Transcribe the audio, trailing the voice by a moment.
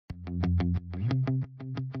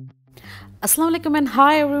Assalamualaikum and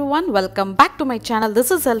hi everyone, welcome back to my channel. This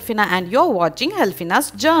is Helfina and you're watching Helfina's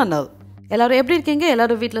Journal. எல்லாரும் எப்படி இருக்கீங்க?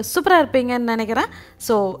 எல்லாரும் வீட்ல சூப்பரா இருப்பீங்கன்னு நினைக்கிறேன்.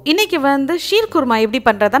 சோ இன்னைக்கு வந்து ஷீர் குர்மா எப்படி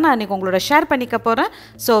பண்றதா நான் இன்னைக்கு உங்களோட ஷேர் பண்ணிக்க போறேன்.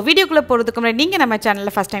 சோ வீடியோக்குள்ள போறதுக்கு முன்னாடி நீங்க நம்ம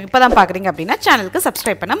சேனலை ஃபர்ஸ்ட் டைம் இப்பதான் பார்க்கறீங்க அப்படினா சேனலுக்கு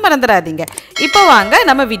சப்ஸ்கிரைப் பண்ண மறந்துடாதீங்க. இப்போ வாங்க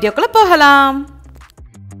நம்ம வீடியோக்குள்ள போகலாம்.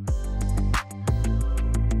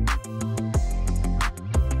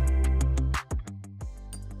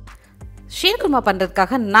 ஷீர் குர்மா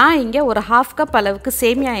பண்ணுறதுக்காக நான் இங்கே ஒரு 1/2 கப் அளவுக்கு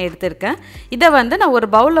சேமியா எடுத்திருக்கேன். இதை வந்து நான் ஒரு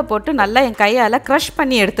பவுலில் போட்டு நல்லா என் கையால் க்ரஷ்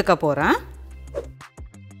பண்ணி எடுத்துக்க போகிறேன்.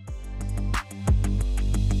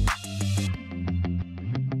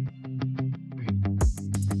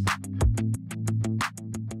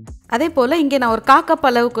 அதே போல் இங்கே நான் ஒரு 1/4 கப்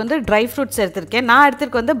அளவுக்கு வந்து ட்ரை ஃப்ரூட்ஸ் எடுத்திருக்கேன். நான்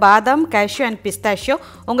எடுத்துருக்கு வந்து பாதாம், கேஷ்யூ அண்ட் பிஸ்தாஷியோ.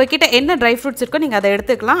 உங்ககிட்ட என்ன ட்ரை ஃப்ரூட்ஸ் இருக்கோ நீங்கள் அதை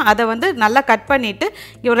எடுத்துக்கலாம். அதை வந்து நல்லா கட் பண்ணிவிட்டு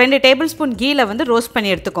ஒரு 2 டேபிள் ஸ்பூன் கீயில் வந்து ரோஸ்ட்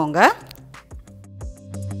பண்ணி எடுத்துக்கோங்க.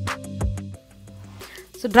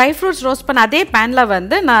 ஸோ ட்ரை ஃப்ரூட்ஸ் ரோஸ்ட் பண்ண அதே பேனில்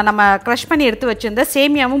வந்து நம்ம க்ரஷ் பண்ணி எடுத்து வச்சுருந்த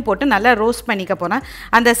சேமியாவும் போட்டு நல்லா ரோஸ்ட் பண்ணிக்க போகிறேன்.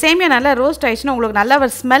 அந்த சேமியா நல்லா ரோஸ்ட் ஆகிடுச்சுன்னா உங்களுக்கு நல்லா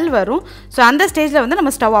ஒரு ஸ்மெல் வரும். ஸோ அந்த ஸ்டேஜில் வந்து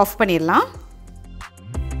நம்ம ஸ்டவ் ஆஃப் பண்ணிடலாம்.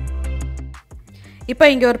 இப்போ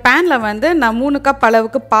இங்கே ஒரு பேனில் வந்து நான் 3 கப்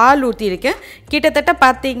அளவுக்கு பால் ஊற்றிருக்கேன். கிட்டத்தட்ட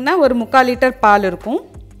பார்த்தீங்கன்னா ஒரு 3/4 லிட்டர் பால் இருக்கும்.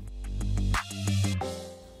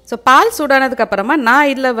 ஸோ பால் சூடானதுக்கப்புறமா நான்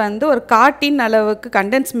இதில் வந்து ஒரு 1/4 டின் அளவுக்கு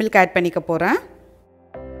கண்டென்ஸ் மில்க் ஆட் பண்ணிக்க போகிறேன்.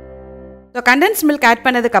 ஸோ கண்டென்ஸ் மில்க் ஆட்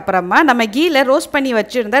பண்ணதுக்கப்புறமா நம்ம கீயில் ரோஸ்ட் பண்ணி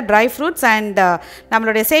வச்சுருந்த ட்ரை ஃப்ரூட்ஸ் அண்ட்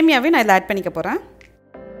நம்மளுடைய சேமியாவையும் நான் இதில் ஆட் பண்ணிக்க போகிறேன்.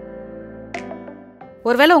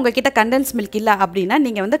 ஒருவேளை உங்ககிட்ட கண்டென்ஸ் மில்க் இல்லை அப்படின்னா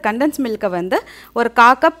நீங்கள் வந்து கண்டென்ஸ் மில்க்கை வந்து ஒரு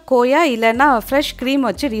 1/4 கப் கோயா இல்லைன்னா ஃப்ரெஷ் க்ரீம்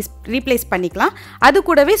வச்சு ரீப்ளேஸ் பண்ணிக்கலாம். அது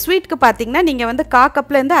கூடவே ஸ்வீட்க்கு பார்த்தீங்கன்னா நீங்கள் வந்து 1/4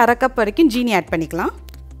 கப்லேருந்து 1/2 கப் வரைக்கும் ஜீனி ஆட் பண்ணிக்கலாம்.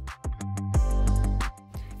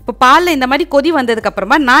 இப்போ பாலில் இந்த மாதிரி கொதி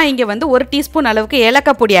வந்ததுக்கப்புறமா நான் இங்கே வந்து 1 டீஸ்பூன் அளவுக்கு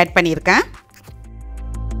ஏலக்காய் பொடி ஆட் பண்ணியிருக்கேன்.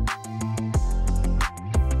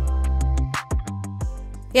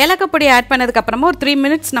 ஏலக்காய் பொடி ஆட் பண்ணதுக்கப்புறமா ஒரு 3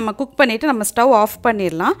 மினிட்ஸ் நம்ம குக் பண்ணிவிட்டு நம்ம ஸ்டவ் ஆஃப்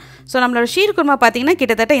பண்ணிடலாம். ஸோ நம்மளோட ஷீர் குர்மா பார்த்திங்கன்னா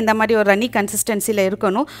கிட்டத்தட்ட இந்த மாதிரி ஒரு ரன்னி கன்சிஸ்டன்சியில்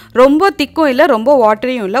இருக்கணும். ரொம்ப திக்கும் இல்லை, ரொம்ப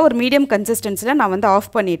வாட்டரியும் இல்லை, ஒரு மீடியம் கன்சிஸ்டன்சியில் நான் வந்து ஆஃப்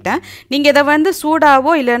பண்ணிட்டேன். நீங்கள் இதை வந்து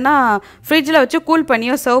சூடாவோ இல்லைன்னா ஃப்ரிட்ஜில் வச்சு கூல்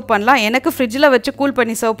பண்ணியோ சர்வ் பண்ணலாம். எனக்கு ஃப்ரிட்ஜில் வச்சு கூல்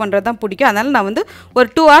பண்ணி சர்வ் பண்ணுறது தான் பிடிக்கும். அதனால் நான் வந்து ஒரு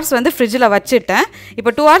 2 ஹவர்ஸ் வந்து ஃப்ரிட்ஜில் வச்சுட்டேன்.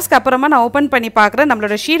 இப்போ 2 ஹவர்ஸ்க்கு அப்புறமா நான் ஓப்பன் பண்ணி பார்க்குறேன்.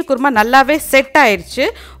 நம்மளோட ஷீர் குர்மா நல்லாவே செட் ஆயிடுச்சு.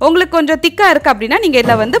 உங்களுக்கு கொஞ்சம் திக்காக இருக்குது அப்படின்னா நீங்கள்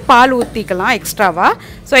இதில் வந்து பால் ஊற்றிக்கலாம் எக்ஸ்ட்ராவாக.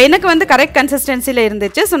 ஸோ எனக்கு வந்து கரெக்ட் கன்சிஸ்டன்சியில்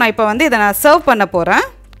இருந்துச்சு. ஸோ நான் இப்போ வந்து இதை நான் சர்வ் பண்ண போகிறேன்.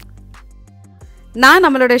 நான்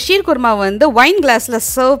நம்மளோட ஷீர் குர்மா வந்து ஒயின் கிளாஸில்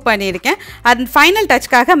சர்வ் பண்ணியிருக்கேன். அது ஃபைனல்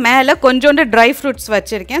டச்சுக்காக மேலே கொஞ்சோண்டு ட்ரை ஃப்ரூட்ஸ்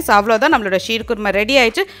வச்சுருக்கேன். ஸோ அவ்வளோதான், நம்மளோட ஷீர் குர்மா ரெடி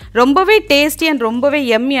ஆகிடுச்சு. ரொம்பவே டேஸ்டி அண்ட் ரொம்பவே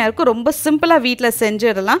எம்மியாக இருக்கும். ரொம்ப சிம்பிளாக வீட்டில்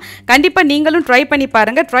செஞ்சிடலாம். கண்டிப்பாக நீங்களும் ட்ரை பண்ணி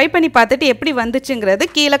பாருங்கள். ட்ரை பண்ணி பார்த்துட்டு எப்படி வந்துச்சுங்கிறது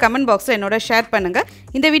கீழே கமெண்ட் பாக்ஸில் என்னோட ஷேர் பண்ணுங்கள்.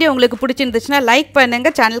 இந்த வீடியோ உங்களுக்கு பிடிச்சிருந்துச்சுன்னா லைக்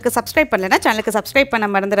பண்ணுங்கள். சேனலுக்கு சப்ஸ்கிரைப் பண்ணலைன்னா சேனலுக்கு சப்ஸ்கிரைப் பண்ண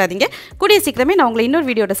மறந்துடாதீங்க. கூடிய சீக்கிரமே நான் உங்களை இன்னொரு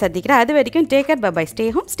வீடியோட சந்திக்கிறேன். அது வரைக்கும் take care, by by, stay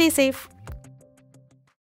home, stay safe.